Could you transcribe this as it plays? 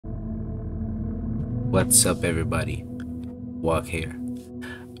What's up, everybody? Walk here.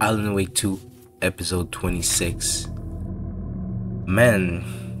 Alan Wake 2, episode 26. Man,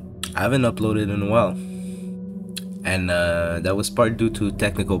 I haven't uploaded in a while. And that was part due to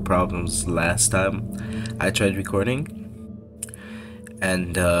technical problems last time I tried recording.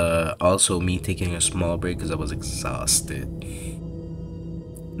 And also me taking a small break because I was exhausted.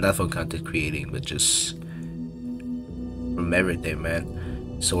 Not from content creating, but just from everything, man.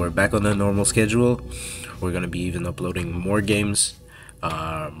 So we're back on the normal schedule. We're gonna be even uploading more games.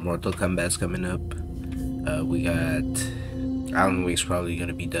 Mortal Kombat's coming up. We got Alan Wake's probably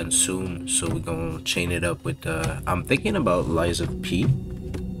gonna be done soon, so we're gonna chain it up with I'm thinking about Lies of P.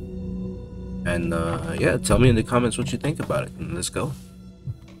 And yeah, tell me in the comments what you think about it, and let's go.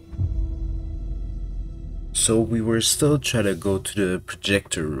 So we were still trying to go to the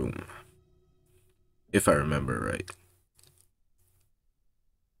projector room, if I remember right.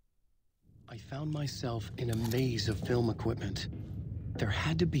 I found myself in a maze of film equipment. There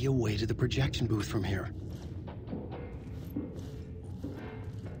had to be a way to the projection booth from here.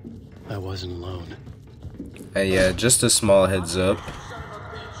 I wasn't alone. Yeah, just a small heads up.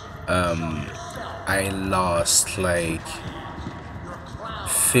 I lost like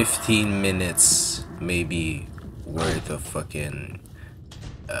 15 minutes maybe worth of fucking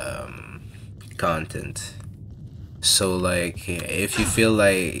content. So like, if you feel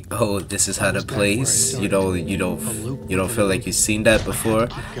like, oh, this is how to place, you don't feel like you've seen that before,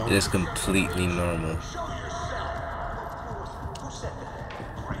 it is completely normal.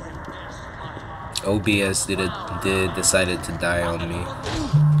 OBS decided to die on me.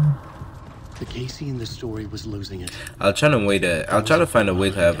 The Casey in the story was losing it. I'll try to find a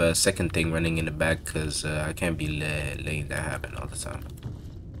way to have a second thing running in the back, because I can't be letting that happen all the time.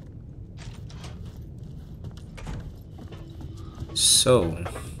 So,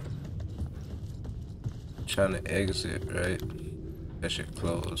 trying to exit, right? That should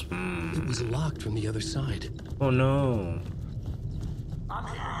close. It was locked from the other side. Oh no. I'm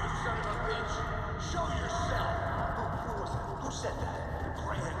here, you son of a bitch. Show yourself. Who said that?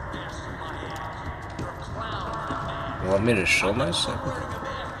 Gray-headed bastard, my ass. You're a clown. You want me to show myself?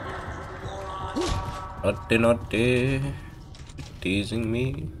 Naughty. Teasing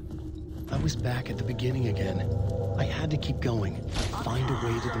me. I was back at the beginning again. I had to keep going. Find a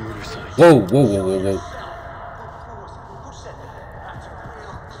way to the murder site. Whoa. Who said that? That's a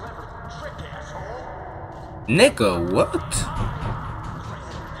real clever trick, asshole. Nigga, what?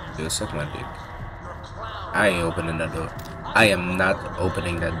 Yo, suck my dick. I ain't opening that door. I am not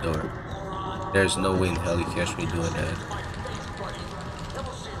opening that door. There's no way in hell you catch me doing that.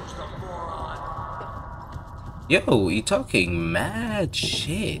 Yo, you talking mad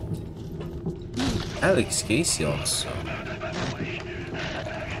shit. Alex Casey also.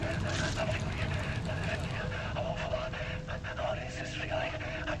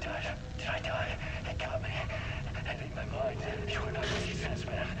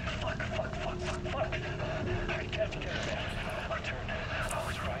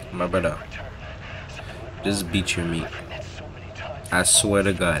 My brother, just beat your meat. I swear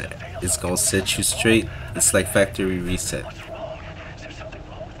to God, it's gonna set you straight. It's like factory reset.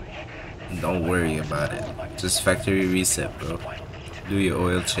 Don't worry about it. Just factory reset, bro. Do your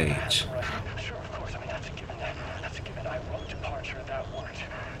oil change. Sure, of course. I mean, that's a given. That's a given. I wrote departure. That worked.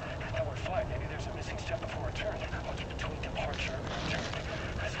 That worked fine. Maybe there's a missing step before a turn. What's between departure and return?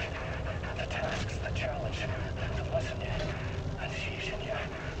 The tasks, the challenge, the lesson, initiation. Yeah,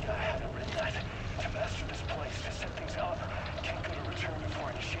 I haven't written that. To master this place, to set things up. Can't go to return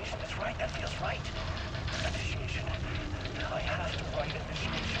before initiation. That's right. That feels right. Initiation. I have to write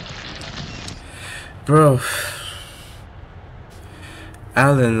initiation. Bro.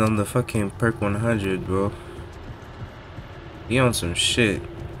 Alan on the fucking Perk 100, bro. He on some shit.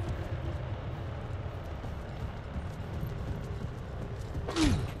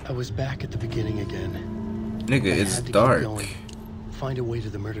 I was back at the beginning again. Nigga, I it's had to keep dark. going. Find a way to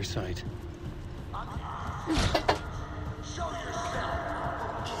the murder site.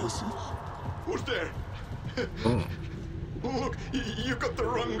 Casey? Who's there? Oh. Look, you got the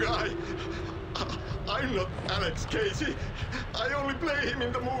wrong guy. I'm not Alex Casey. I only play him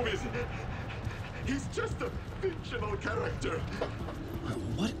in the movies. He's just a fictional character.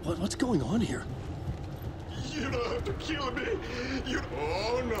 What's going on here? You don't have to kill me.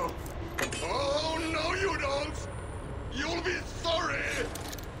 Oh no. Oh no, you don't. You'll be sorry.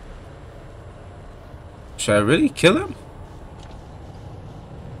 Should I really kill him?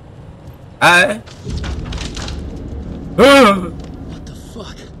 What the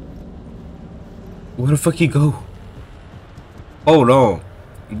fuck? Where the fuck you go? Hold on.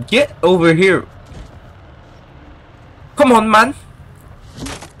 Get over here. Come on, man.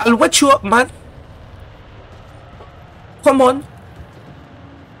 I'll wet you up, man. Come on.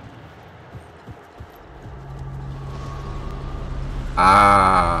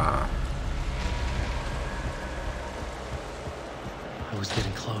 Ah. I was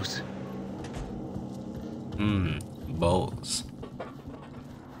getting close. Balls.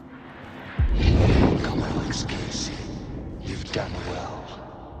 Come, Alex Casey. You've done well.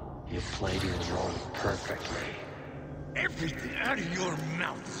 You've played your role perfectly. Everything out of your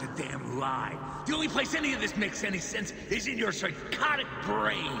mouth is a damn lie. The only place any of this makes any sense is in your psychotic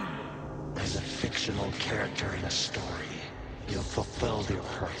brain. As a fictional character in a story, you've fulfilled your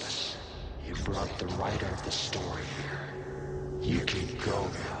purpose. You brought the writer of the story here. You can go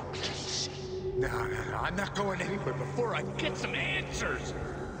now, Casey. No, I'm not going anywhere before I get some answers.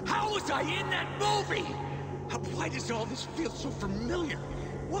 How was I in that movie? Why does all this feel so familiar?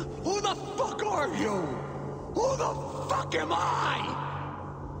 Who the fuck are you? Who the fuck am I?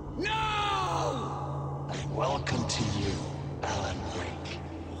 No! And welcome to you, Alan Wake.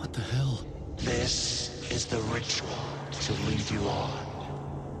 What the hell? This is the ritual to lead you on.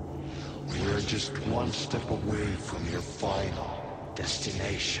 We're just one step away from your final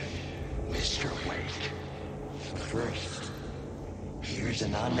destination, Mr. Wake. But first, here's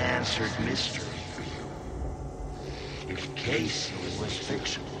an unanswered mystery for you. If Casey was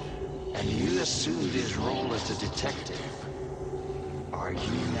fictional, and you assumed his role as a detective, are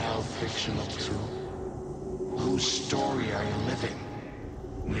you now fictional too? Whose story are you living,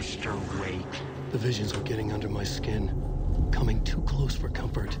 Mr. Wake? The visions were getting under my skin, coming too close for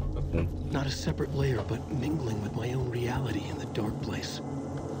comfort. Not a separate layer, but mingling with my own reality in the dark place.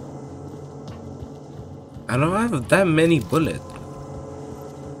 I don't have that many bullets.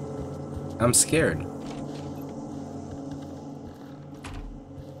 I'm scared.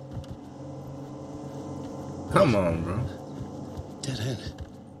 Come on, bro. Dead end.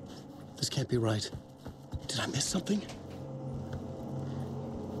 This can't be right. Did I miss something?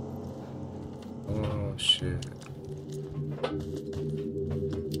 Oh, shit.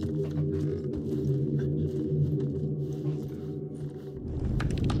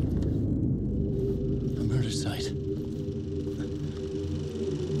 A murder site.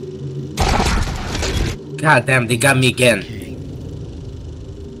 God damn, they got me again. Okay.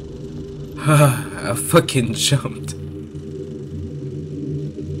 I fucking jumped.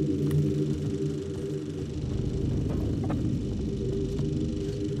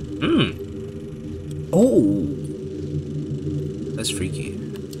 Oh, that's freaky.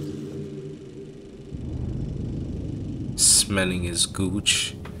 Smelling his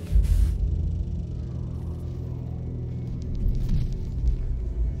gooch.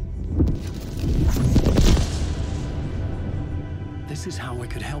 This is how I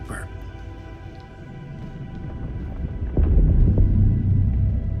could help her.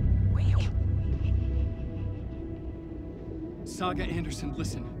 Saga Anderson,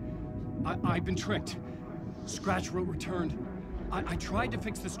 listen. I've been tricked. Scratch wrote returned. I tried to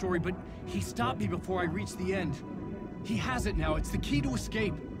fix the story, but he stopped me before I reached the end. He has it now. It's the key to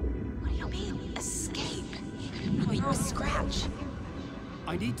escape. What do you mean, escape? I mean, Scratch.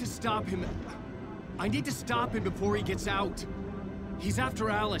 I need to stop him. I need to stop him before he gets out. He's after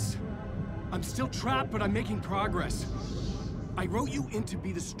Alice. I'm still trapped, but I'm making progress. I wrote you in to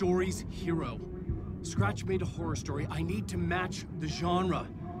be the story's hero. Scratch made a horror story. I need to match the genre.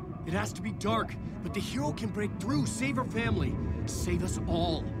 It has to be dark, but the hero can break through, save her family, save us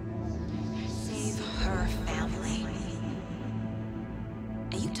all. Save her family?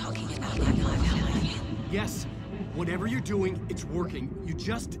 Are you talking about my family? Yes, whatever you're doing, it's working. You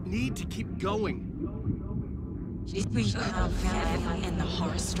just need to keep going. We have family in the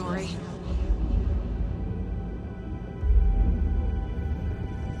horror story.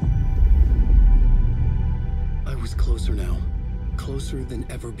 I was closer now. Closer than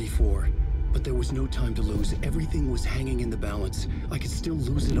ever before. But there was no time to lose. Everything was hanging in the balance. I could still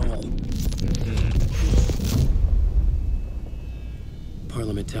lose it all.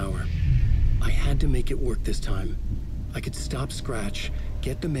 Parliament Tower. I had to make it work this time. I could stop Scratch,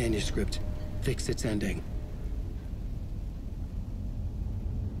 get the manuscript, fix its ending.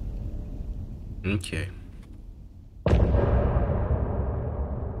 Okay.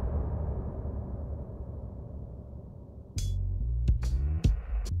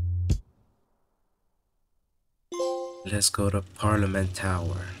 Let's go to Parliament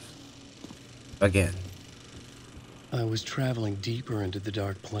Tower. Again. I was traveling deeper into the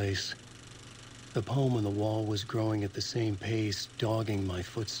dark place. The poem on the wall was growing at the same pace, dogging my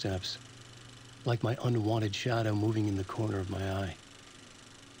footsteps, like my unwanted shadow moving in the corner of my eye.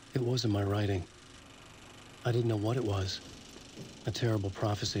 It wasn't my writing. I didn't know what it was. A terrible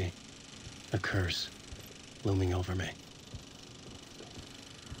prophecy. A curse looming over me.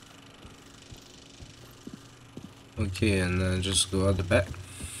 Okay, and just go out the back.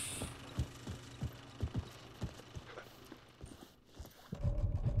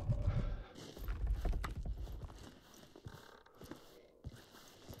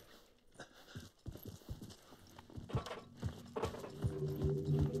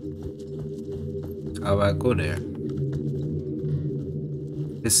 How do I go there?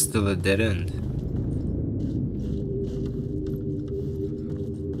 It's still a dead end.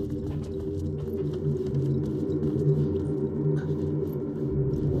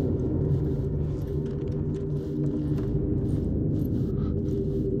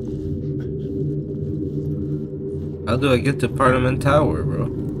 How do I get to Parliament Tower, bro?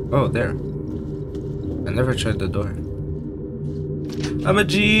 Oh, there. I never tried the door. I'm a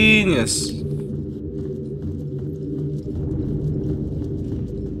genius!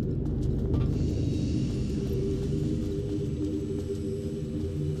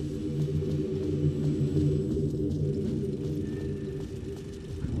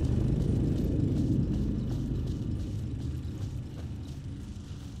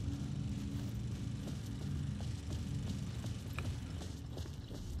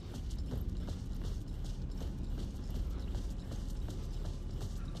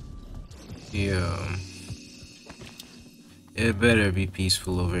 Yeah. It better be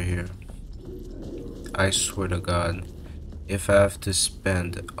peaceful over here. I swear to God, if I have to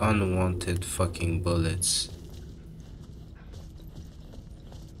spend unwanted fucking bullets.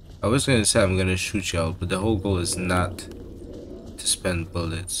 I was gonna say I'm gonna shoot y'all, but the whole goal is not to spend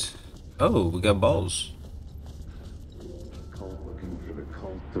bullets. Oh, we got balls. Looking for the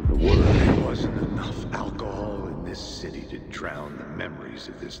cult of the word. There wasn't enough alcohol in this city to drown the memories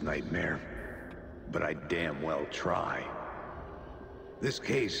of this nightmare. But I damn well try. This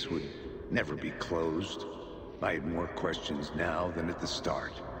case would never be closed. I had more questions now than at the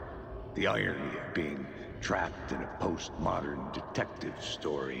start. The irony of being trapped in a postmodern detective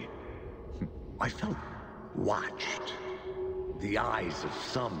story. I felt watched. The eyes of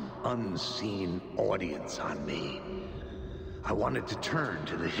some unseen audience on me. I wanted to turn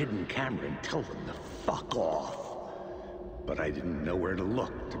to the hidden camera and tell them to fuck off. But I didn't know where to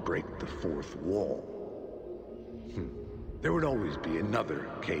look to break the fourth wall. There would always be another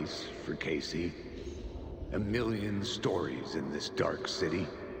case for Casey. A million stories in this dark city.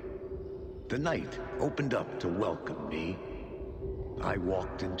 The night opened up to welcome me. I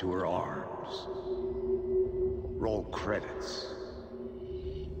walked into her arms. Roll credits.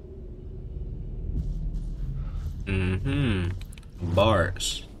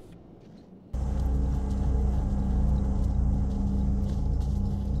 Bars.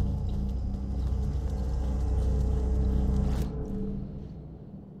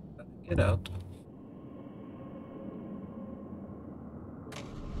 Get out.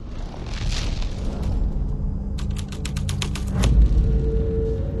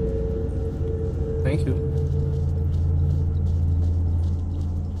 Thank you.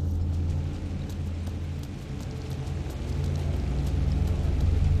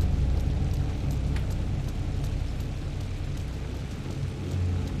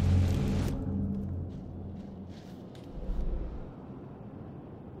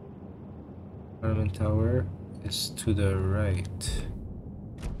 Parliament Tower is to the right.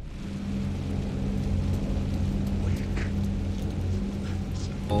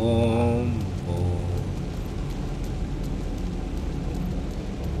 Oh,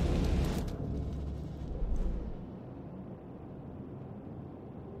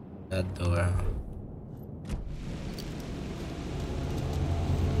 that door.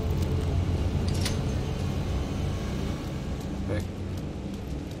 Okay.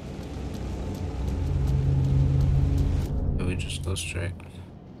 We just go straight.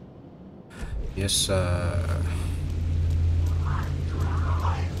 Yes, sir.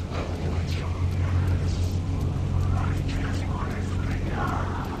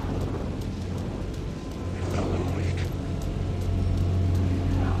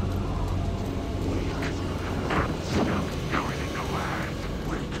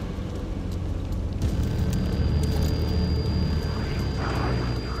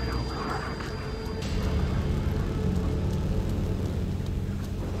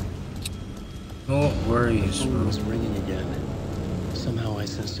 No worries, Phone bro. was ringing again. Somehow I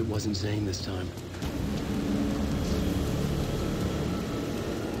sensed it wasn't Zane this time.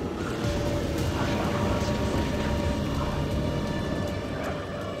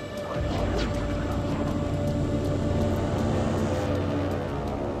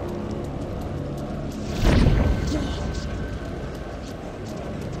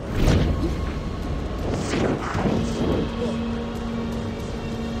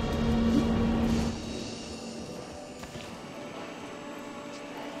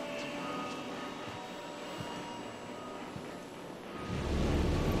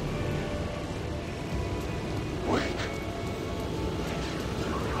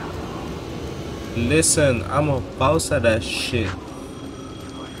 Listen, I'm a boss at that shit.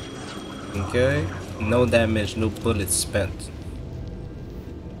 Okay? No damage, no bullets spent.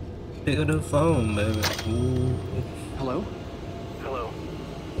 Pick up the phone, baby. Ooh. Hello? Hello.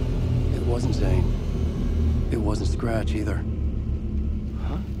 It wasn't Zane. It wasn't Scratch either.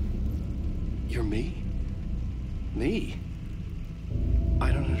 Huh? You're me? Me?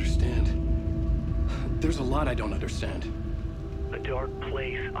 I don't understand. There's a lot I don't understand. The dark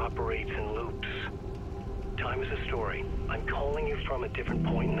place operates in loops. Time is a story. I'm calling you from a different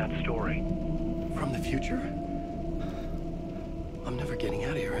point in that story. From the future? I'm never getting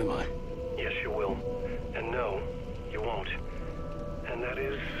out of here, am I? Yes, you will. And no, you won't. And that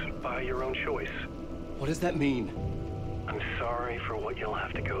is by your own choice. What does that mean? I'm sorry for what you'll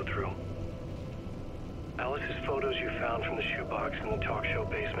have to go through. Alice's photos you found from the shoebox in the talk show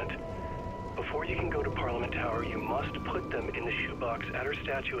basement. Before you can go to Parliament Tower, you must put them in the shoebox at her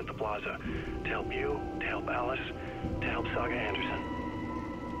statue at the plaza. To help you, to help Alice, to help Saga Anderson.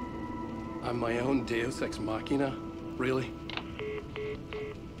 I'm my own Deus Ex Machina? Really?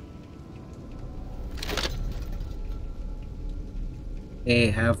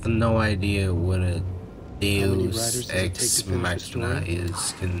 They have no idea what a writers Deus does it take to Ex finish a Machina story?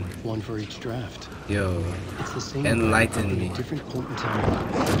 is. Can One for each draft. yo It's the same enlighten at me? a different point in time.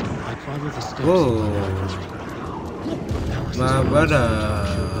 I follow the steps Whoa. of My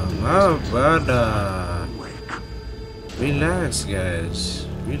brother. Relax, guys.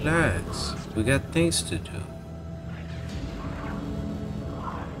 Relax. We got things to do.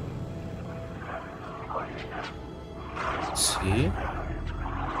 See?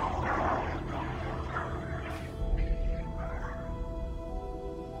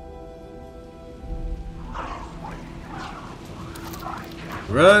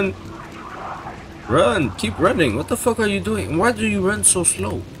 Run! Run! Keep running! What the fuck are you doing? Why do you run so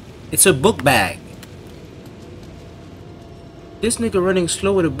slow? It's a book bag! This nigga running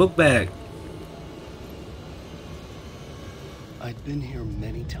slow with a book bag. I'd been here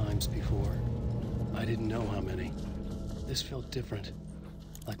many times before. I didn't know how many. This felt different.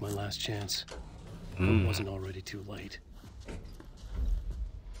 Like my last chance. But it wasn't already too late.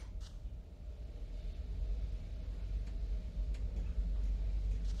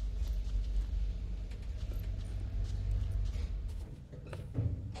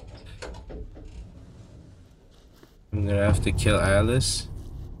 I'm gonna have to kill Alice.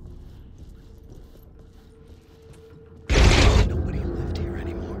 Nobody lived here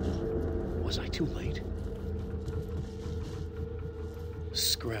anymore. Was I too late?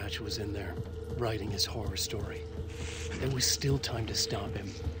 Scratch was in there, writing his horror story. There was still time to stop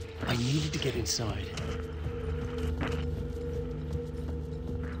him. I needed to get inside.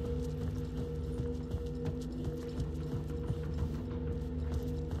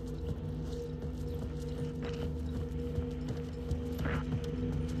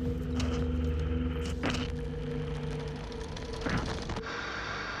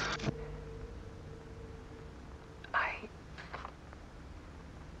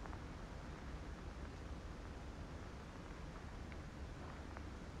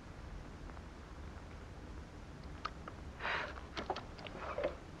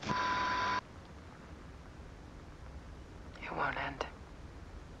 It won't end.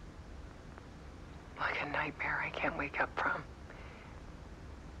 Like a nightmare I can't wake up from.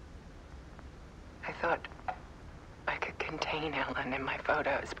 I thought I could contain Ellen in my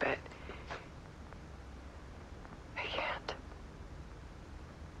photos, but I can't.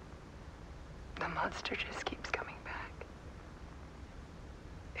 The monster just keeps coming back.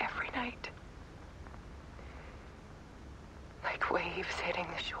 Every night. Like waves hitting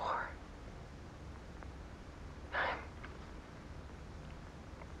the shore.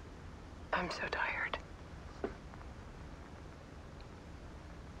 I'm so tired.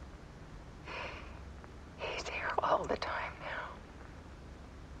 He's here all the time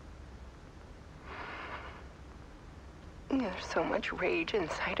now. There's so much rage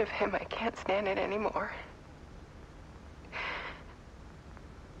inside of him, I can't stand it anymore.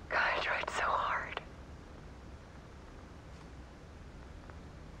 God, I tried so hard.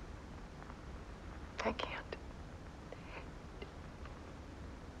 I can't.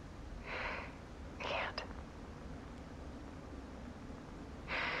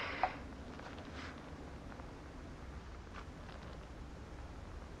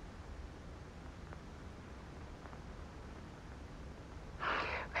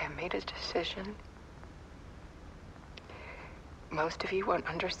 I made a decision. Most of you won't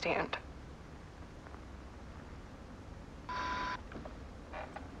understand.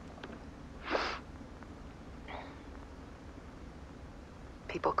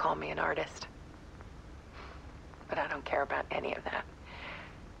 People call me an artist. don't care about any of that.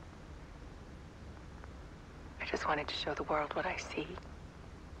 I just wanted to show the world what I see.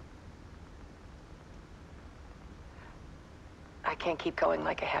 I can't keep going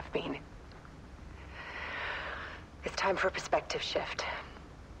like I have been. It's time for a perspective shift.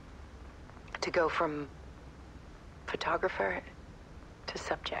 To go from photographer to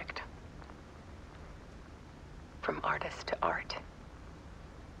subject. From artist to art.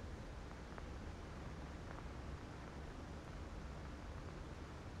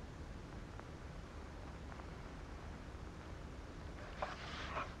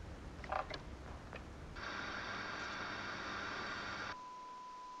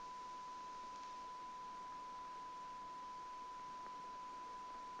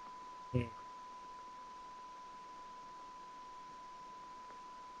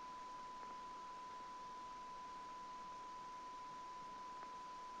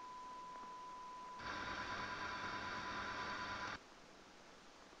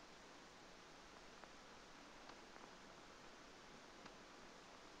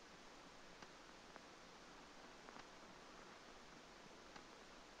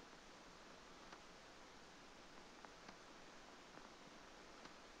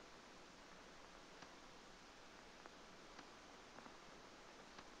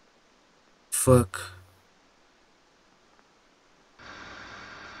 Fuck.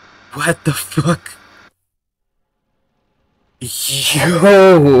 What the fuck?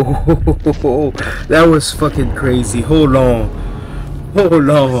 Yo, that was fucking crazy. Hold on. Hold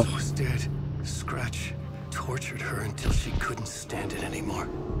on. Martha was dead. Scratch tortured her until she couldn't stand it anymore.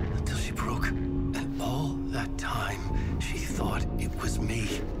 Until she broke. And all that time, she thought it was me.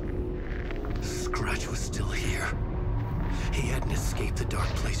 Scratch was still here. He hadn't escaped the dark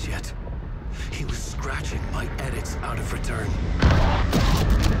place yet. He was scratching my edits out of return.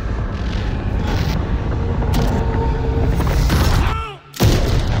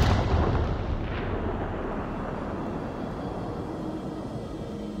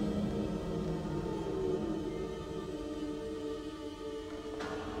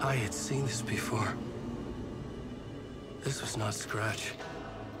 I had seen this before. This was not Scratch.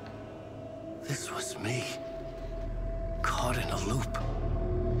 This was me. Caught in a loop.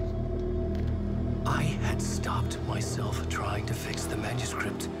 I had stopped myself trying to fix the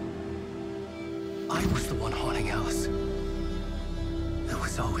manuscript. I was the one haunting Alice. It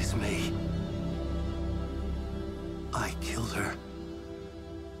was always me. I killed her.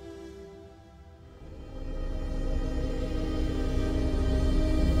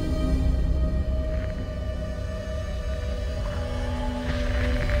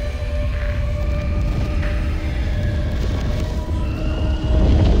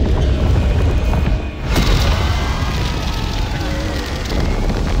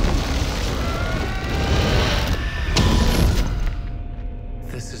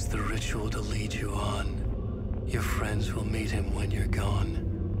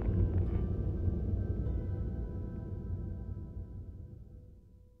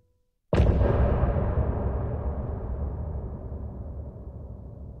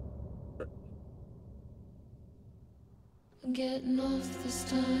 Getting off this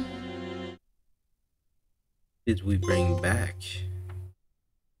time. Did we bring back?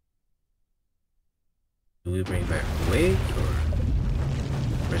 Do we bring back Wake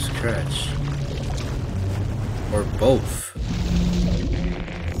or Scratch? Or both?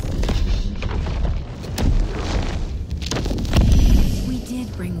 We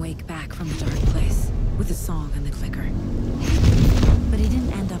did bring Wake back from the dark place with the song and the clicker. But he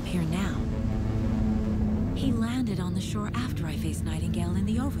didn't end up here now. He landed on the shore after I faced Nightingale in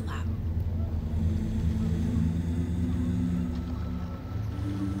the overlap.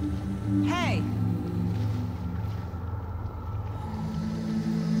 Hey!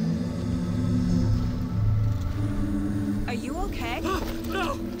 Are you okay?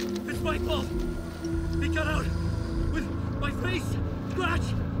 No! It's my fault! He got out! With my face! Scratch!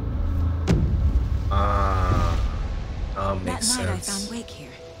 Makes that night sense. I found Wake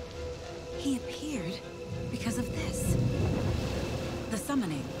here. He appeared because of this. The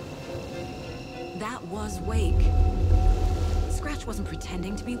summoning. That was Wake. Scratch wasn't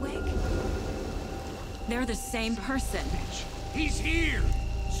pretending to be Wake. They're the same person. He's here!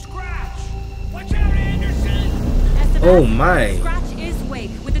 Scratch! Watch out, Anderson! Oh my! Scratch is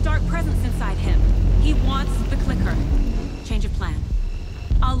Wake with a dark presence inside him. He wants the clicker. Change of plan.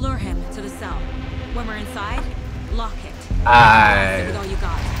 I'll lure him to the cell. When we're inside, lock it. Aye. With all you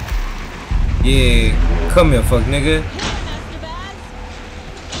got. Yeah, come here, fuck nigga.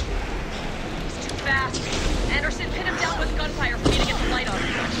 He's too fast. Anderson, pin him down with gunfire for me to get the light on.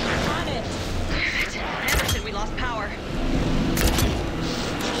 On it. Damn it. Anderson, we lost power.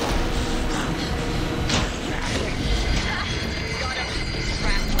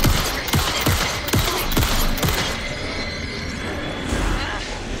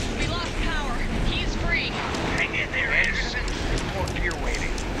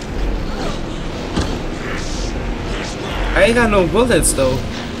 I ain't got no bullets though.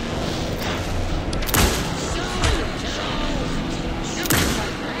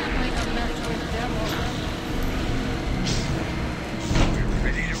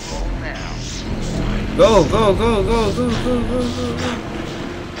 Go, go, go, go, go, go, go, go, go.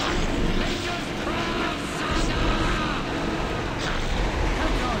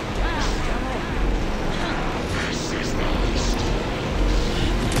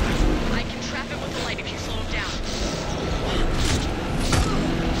 I can trap it with the light if you slow him down.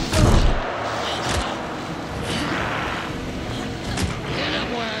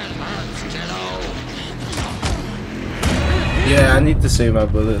 Yeah, I need to save my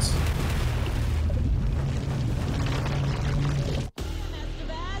bullets.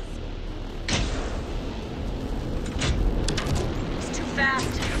 He's too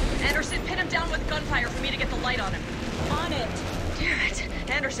fast. Anderson, pin him down with gunfire for me to get the light on him. On it. Damn it.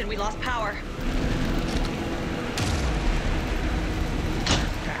 Anderson, we lost power.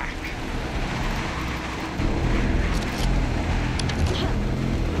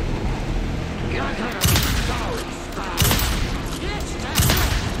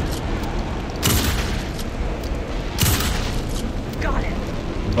 Got it.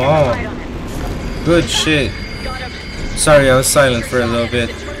 Oh, good shit. Sorry, I was silent for a little bit.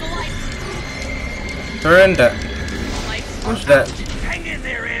 Turn that. Push that. Hang in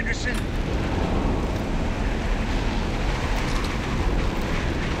there, Anderson.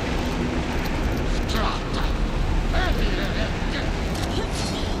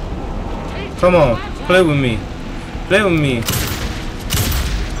 Come on, play with me. Play with me.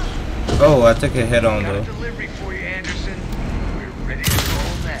 Oh, I took a head on though. Delivery for you, Anderson. We're ready to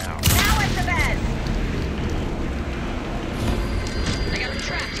roll now. Now at the bed. I got him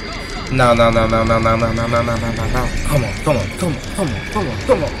trapped. Go, go. No, no, no, no, no, no, no, no, no, no, no, no, no. Come on, come on, come on, come on, come on,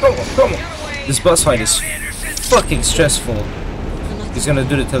 come on, come on, come on. This boss fight is fucking stressful. He's gonna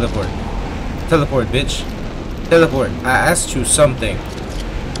do the teleport. Teleport, bitch. Teleport. I asked you something.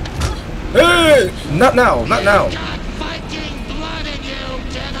 Hey! Not now, not now.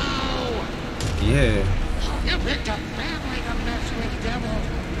 Yeah. You picked a family to mess with, devil.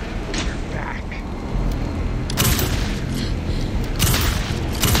 You're back.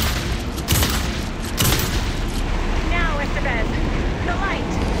 Now at the bed. The light.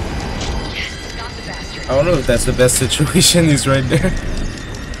 Yes, got the bastard. I don't know if that's the best situation. He's right there.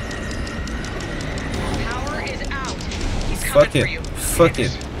 Power is out. He's coming Fuck for it. you. Fuck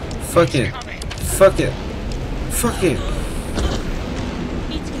it. Fuck it. Fuck it. Fuck it.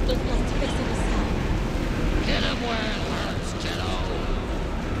 Get him where it hurts, kiddo.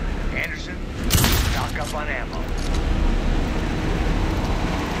 Anderson, stock up on ammo.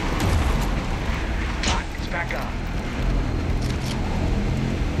 Hot, it's back on.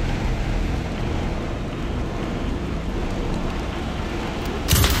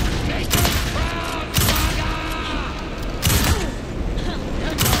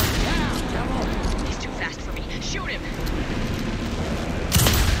 He's too fast for me. Shoot him.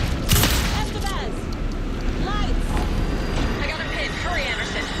 I got him pinned. Hurry,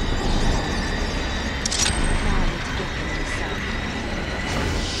 Anderson.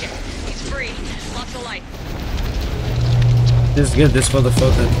 Shit. He's free. Lots of light. Just get this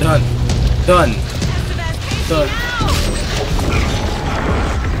motherfucker done. Done. Done.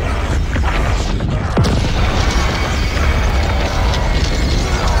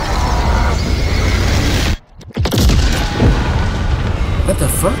 What the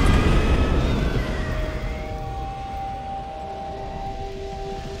fuck?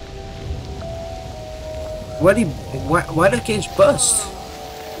 Why the cage bust?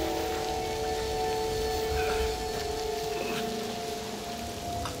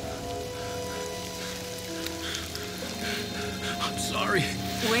 I'm sorry.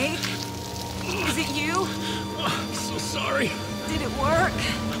 Wake? Is it you? I'm so sorry. Did it work?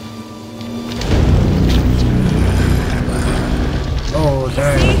 Oh,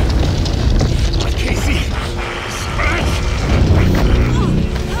 damn. Casey.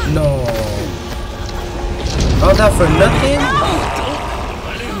 No. All that for nothing?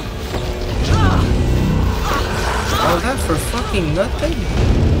 All that for fucking nothing?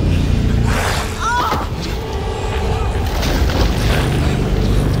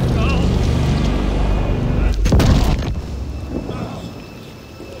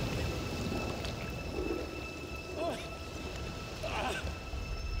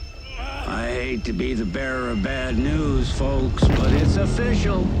 I hate to be the bearer of bad news, folks, but it's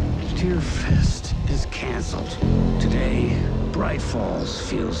official. Tearfest is canceled. Today, Bright Falls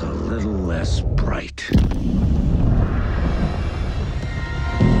feels a little less bright.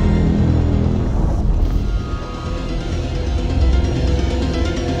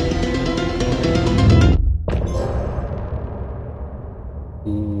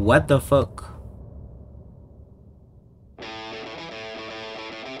 What the fuck?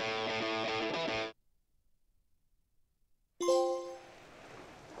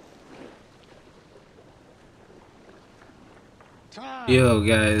 Yo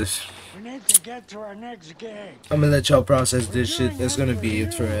guys, We need to get to our next gig. I'm gonna let y'all process this shit. That's gonna be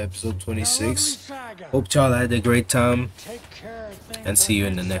it for episode 26. Hope y'all had a great time, and see you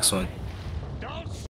in the next one.